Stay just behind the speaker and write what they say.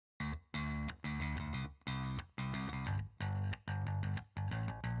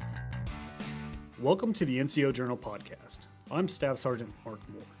Welcome to the NCO Journal Podcast. I'm Staff Sergeant Mark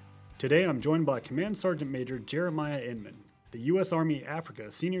Moore. Today I'm joined by Command Sgt. Major Jeremiah Inman, the U.S. Army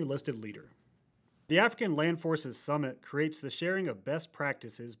Africa Senior Enlisted Leader. The African Land Forces Summit creates the sharing of best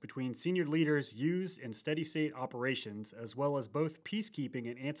practices between senior leaders used in steady-state operations as well as both peacekeeping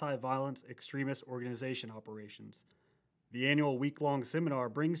and anti-violence extremist organization operations. The annual week-long seminar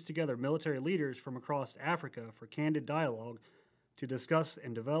brings together military leaders from across Africa for candid dialogue to discuss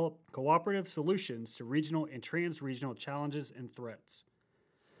and develop cooperative solutions to regional and trans-regional challenges and threats.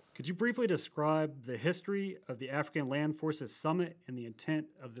 Could you briefly describe the history of the African Land Forces Summit and the intent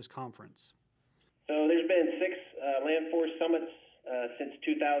of this conference? So there's been six Land Force Summits since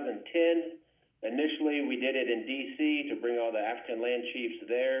 2010. Initially, we did it in D.C. to bring all the African land chiefs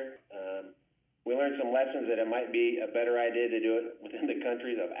there. We learned some lessons that it might be a better idea to do it within the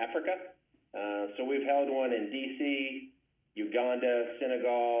countries of Africa. So we've held one in D.C., Uganda,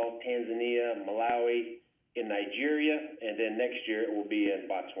 Senegal, Tanzania, Malawi, in Nigeria, and then next year it will be in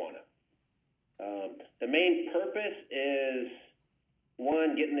Botswana. The main purpose is,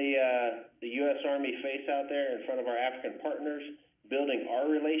 one, getting the U.S. Army face out there in front of our African partners, building our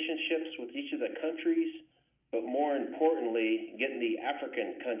relationships with each of the countries, but more importantly, getting the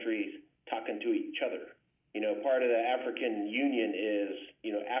African countries talking to each other. You know, part of the African Union is,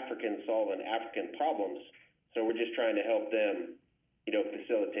 Africans solving African problems. So we're just trying to help them,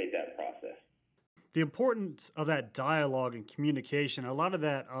 facilitate that process. The importance of that dialogue and communication, a lot of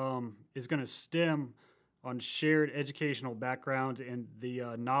that is going to stem on shared educational backgrounds and the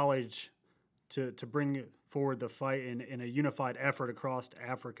knowledge to bring forward the fight in a unified effort across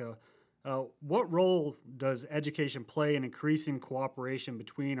Africa. What role does education play in increasing cooperation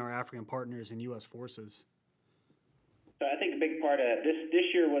between our African partners and U.S. forces? So I think a big part of that, this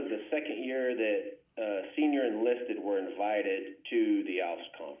year was the second year that senior enlisted were invited to the ALFS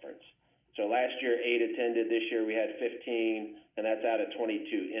conference. So last year, 8 attended. This year, we had 15, and that's out of 22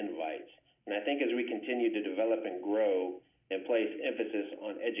 invites. And I think as we continue to develop and grow and place emphasis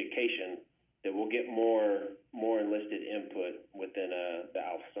on education, that we'll get more enlisted input within the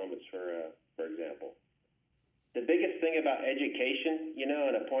ALFS summits, for example. The biggest thing about education,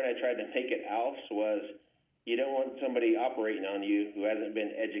 and a point I tried to make at ALFS was you don't want somebody operating on you who hasn't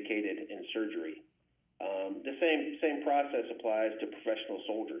been educated in surgery. The same process applies to professional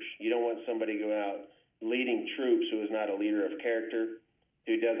soldiers. You don't want somebody going out leading troops who is not a leader of character,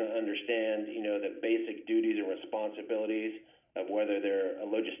 who doesn't understand, the basic duties and responsibilities of whether they're a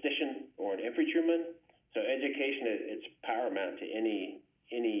logistician or an infantryman. So education it's paramount to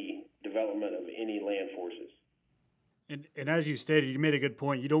any development of any land forces. And as you stated, you made a good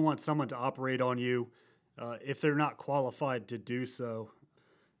point. You don't want someone to operate on you if they're not qualified to do so.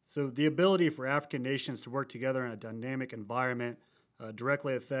 So the ability for African nations to work together in a dynamic environment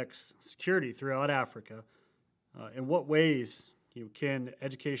directly affects security throughout Africa. In what ways can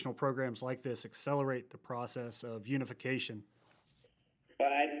educational programs like this accelerate the process of unification?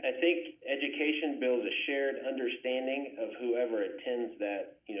 Well, I think education builds a shared understanding of whoever attends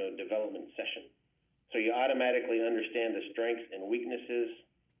that, development session. So you automatically understand the strengths and weaknesses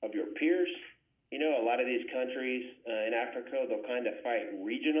of your peers. A lot of these countries in Africa, they'll kind of fight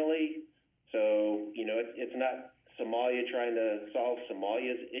regionally. So, it's not Somalia trying to solve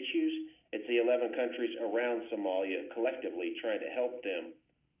Somalia's issues. It's the 11 countries around Somalia collectively trying to help them,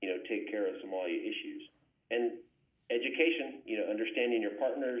 take care of Somalia issues. And education, understanding your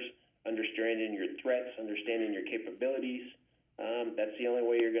partners, understanding your threats, understanding your capabilities, that's the only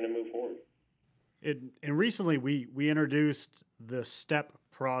way you're going to move forward. And recently we introduced the STEP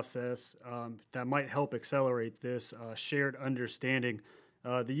process that might help accelerate this shared understanding.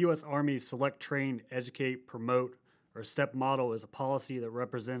 The U.S. Army's Select, Train, Educate, Promote, or STEP model is a policy that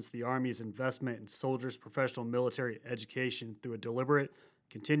represents the Army's investment in soldiers' professional military education through a deliberate,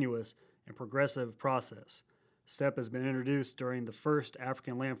 continuous, and progressive process. STEP has been introduced during the first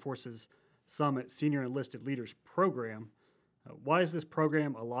African Land Forces Summit Senior Enlisted Leaders Program. Why is this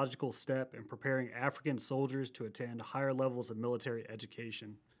program a logical step in preparing African soldiers to attend higher levels of military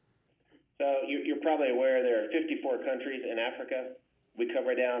education? So you're probably aware there are 54 countries in Africa. We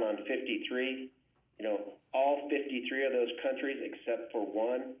cover down on 53. All 53 of those countries, except for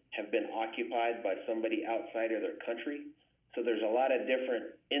one, have been occupied by somebody outside of their country. So there's a lot of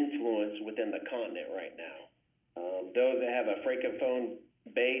different influence within the continent right now. Those that have a francophone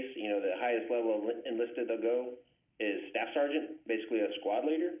base, the highest level of enlisted they'll go is staff sergeant, basically a squad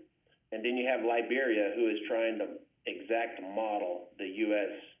leader. And then you have Liberia, who is trying to exact model the U.S.,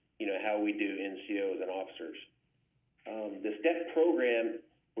 how we do NCOs and officers. The STEP program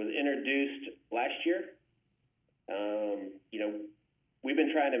was introduced last year. We've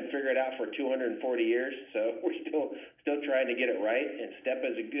been trying trying to figure it out for 240 years, so we're still trying to get it right. And STEP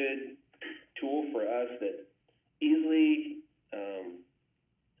is a good tool for us that easily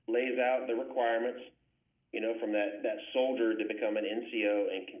lays out the requirements, from that soldier to become an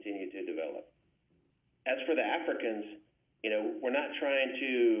NCO and continue to develop. As for the Africans, we're not trying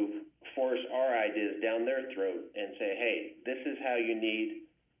to force our ideas down their throat and say, hey, this is how you need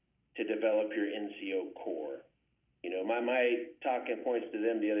to develop your NCO corps. My talking points to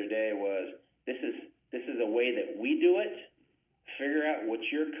them the other day was, this is a way that we do it. Figure out what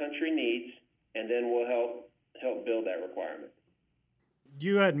your country needs, and then we'll help build that requirement.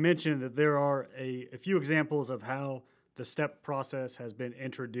 You had mentioned that there are a few examples of how the STEP process has been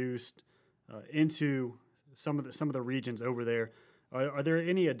introduced into some of the regions over there. Are there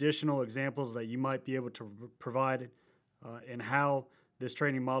any additional examples that you might be able to provide in how this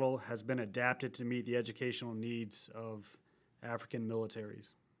training model has been adapted to meet the educational needs of African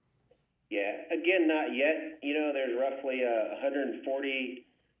militaries? Yeah, again, not yet. There's roughly 140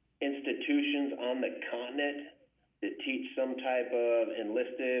 institutions on the continent that teach some type of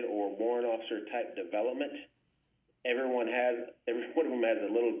enlisted or warrant officer type development. Every one of them has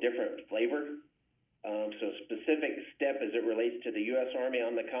a little different flavor. So specific STEP as it relates to the U.S. Army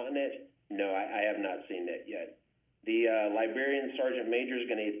on the continent, no, I have not seen that yet. The Liberian Sergeant Major is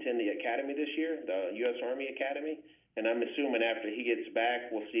going to attend the academy this year, the U.S. Army Academy, and I'm assuming after he gets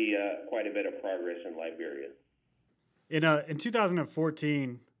back, we'll see quite a bit of progress in Liberia. In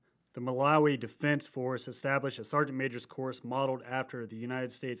 2014, the Malawi Defense Force established a Sergeant Major's course modeled after the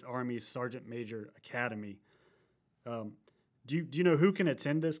United States Army's Sergeant Major Academy. Do you know who can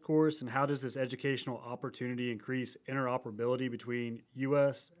attend this course, and how does this educational opportunity increase interoperability between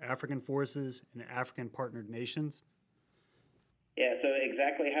U.S., African forces, and African partnered nations? Yeah, so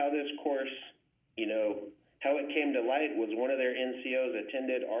exactly how this course, how it came to light was one of their NCOs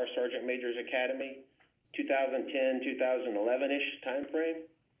attended our Sergeant Major's Academy, 2010, 2011-ish time frame,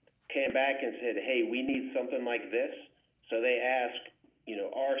 came back and said, hey, we need something like this. So they asked,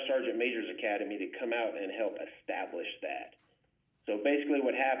 our Sergeant Major's Academy to come out and help establish that. So basically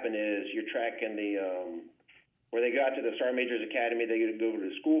what happened is you're tracking where they go out to the Sergeant Major's Academy, they go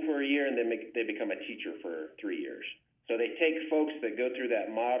to school for a year, and then they become a teacher for 3 years. So they take folks that go through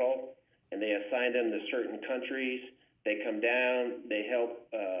that model, and they assign them to certain countries. They come down, they help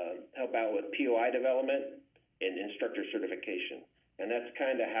out with POI development and instructor certification. And that's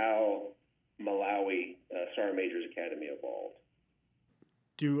kind of how Malawi Sergeant Major's Academy evolved.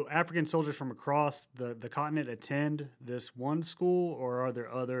 Do African soldiers from across the continent attend this one school, or are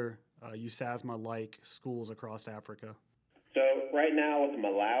there other USASMA-like schools across Africa? So right now with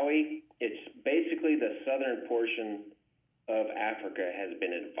Malawi, it's basically the southern portion of Africa has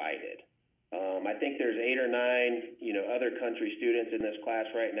been invited. I think there's 8 or 9, other country students in this class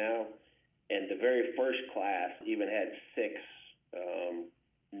right now, and the very first class even had 6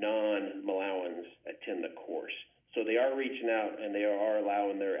 non-Malawans attend the course. So they are reaching out, and they are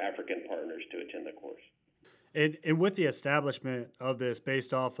allowing their African partners to attend the course. And with the establishment of this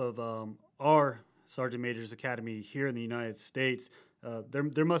based off of our Sergeant Major's Academy here in the United States,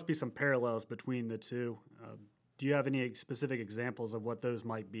 there must be some parallels between the two. Do you have any specific examples of what those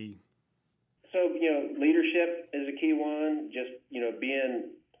might be? So, leadership is a key one, just, being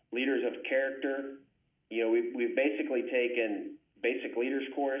leaders of character. We've basically taken basic leaders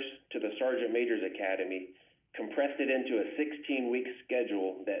course to the Sergeant Major's Academy, compressed it into a 16-week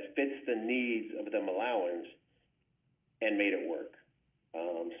schedule that fits the needs of the Malawans, and made it work.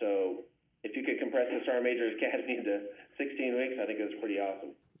 So if you could compress the Sergeant Major's Academy into 16 weeks, I think it was pretty awesome.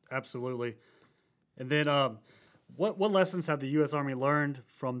 Absolutely. And then what lessons have the U.S. Army learned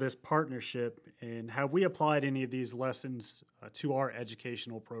from this partnership, and have we applied any of these lessons to our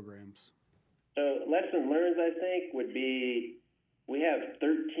educational programs? So lesson learned, I think, would be we have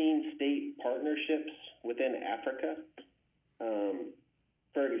 13 state partnerships within Africa.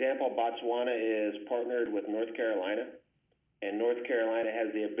 For example, Botswana is partnered with North Carolina, and North Carolina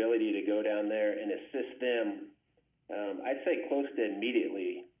has the ability to go down there and assist them, I'd say close to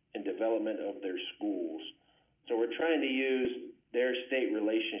immediately, in development of their schools. So we're trying to use their state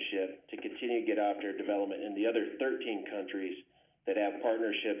relationship to continue to get after development in the other 13 countries that have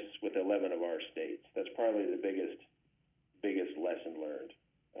partnerships with 11 of our states. That's probably the biggest lesson learned.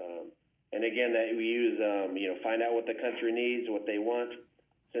 And again, that we use, find out what the country needs, what they want,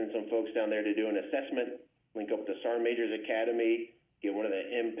 send some folks down there to do an assessment, link up with the Sergeant Major's Academy, get one of the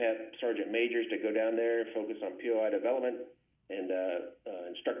MPEP Sergeant Majors to go down there, focus on POI development and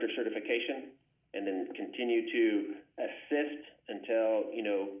instructor certification, and then continue to assist until,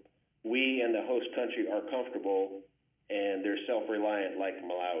 we and the host country are comfortable and they're self-reliant like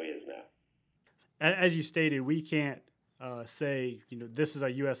Malawi is now. As you stated, we can't say, this is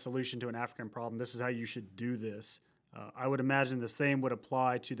a U.S. solution to an African problem. This is how you should do this. I would imagine the same would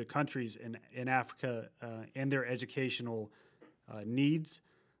apply to the countries in Africa and their educational needs.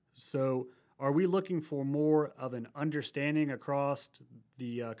 So are we looking for more of an understanding across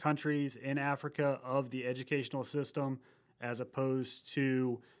the countries in Africa of the educational system as opposed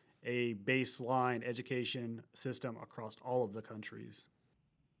to a baseline education system across all of the countries?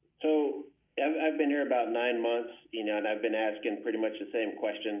 So I've been here about 9 months, and I've been asking pretty much the same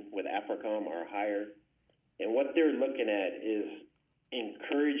question with AFRICOM, our hire. And what they're looking at is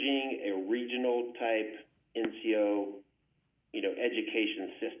encouraging a regional type NCO,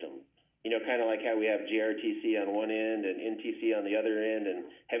 education system. Kind of like how we have GRTC on one end and NTC on the other end, and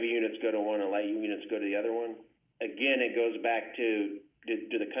heavy units go to one and light units go to the other one. Again, it goes back to,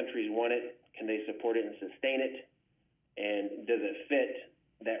 do the countries want it? Can they support it and sustain it? And does it fit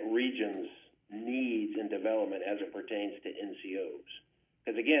that region's needs and development as it pertains to NCOs?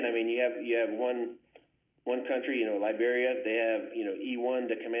 Because again, you have one country, Liberia, they have, E1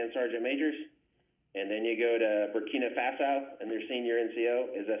 to Command Sergeant Majors, and then you go to Burkina Faso, and their senior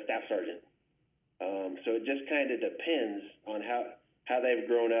NCO is a Staff Sergeant. So it just kind of depends on how they've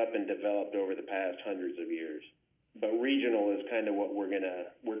grown up and developed over the past hundreds of years. But regional is kind of what we're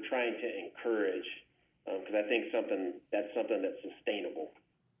trying to encourage, because I think that's something that's sustainable.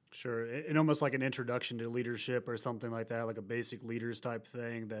 Sure, and almost like an introduction to leadership or something like that, like a basic leaders type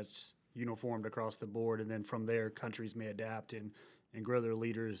thing that's uniformed across the board, and then from there, countries may adapt and grow their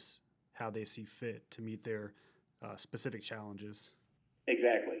leaders how they see fit to meet their specific challenges.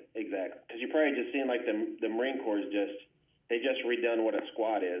 Exactly. Because you probably just seen like the Marine Corps they just redone what a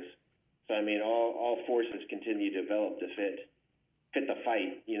squad is. So all forces continue to develop to fit the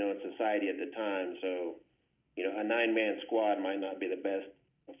fight, in society at the time. So, a 9-man squad might not be the best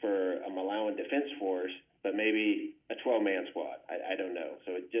for a Malawian Defense Force, but maybe a 12-man squad. I don't know.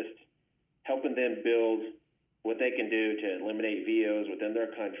 So it's just helping them build what they can do to eliminate VOs within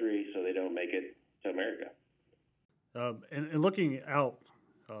their country so they don't make it to America. And looking out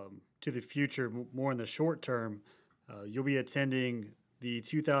to the future, more in the short term, you'll be attending the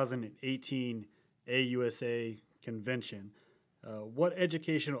 2018 AUSA convention. What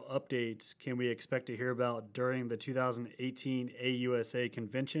educational updates can we expect to hear about during the 2018 AUSA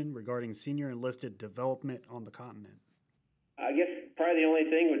convention regarding senior enlisted development on the continent? I guess probably the only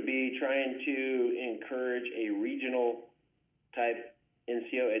thing would be trying to encourage a regional type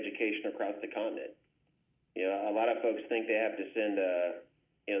NCO education across the continent. A lot of folks think they have to send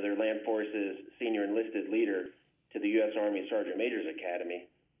their land forces senior enlisted leader to the U.S. Army Sergeant Major's Academy,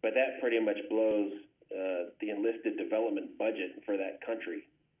 but that pretty much blows the enlisted development budget for that country.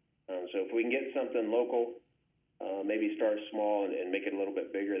 So if we can get something local, maybe start small and make it a little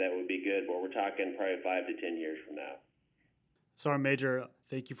bit bigger, that would be good. But we're talking probably 5 to 10 years from now. Sergeant Major,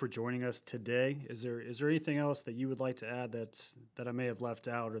 thank you for joining us today. Is there anything else that you would like to add that I may have left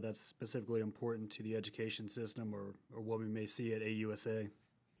out or that's specifically important to the education system or what we may see at AUSA?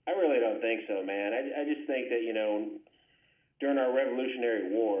 I really don't think so, man. I just think that, during our Revolutionary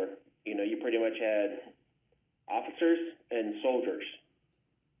War, you pretty much had officers and soldiers.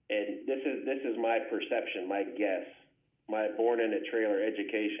 And this is my perception, my guess, my born in a trailer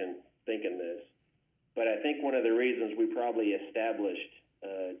education thinking this. But I think one of the reasons we probably established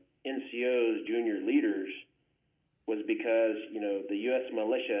NCOs, junior leaders, was because, the U.S.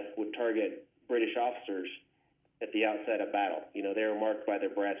 militia would target British officers at the outset of battle. They were marked by their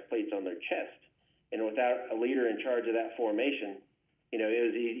brass plates on their chest. And without a leader in charge of that formation, it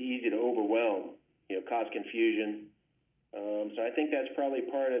was easy to overwhelm, cause confusion. So I think that's probably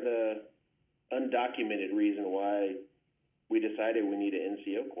part of the undocumented reason why we decided we need an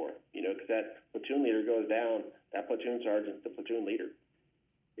NCO corps, because that platoon leader goes down, that platoon sergeant's the platoon leader,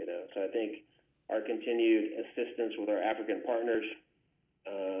 So I think our continued assistance with our African partners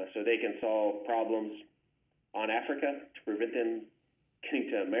so they can solve problems on Africa to prevent them getting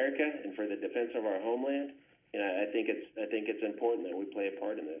to America and for the defense of our homeland, I think it's important that we play a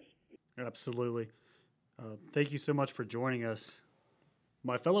part in this. Absolutely. Thank you so much for joining us.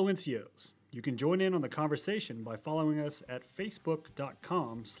 My fellow NCOs, you can join in on the conversation by following us at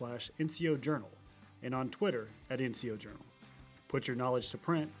facebook.com/NCO Journal and on Twitter at NCO Journal. Put your knowledge to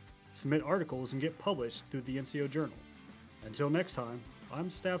print, submit articles, and get published through the NCO Journal. Until next time, I'm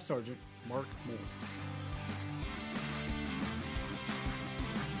Staff Sergeant Mark Moore.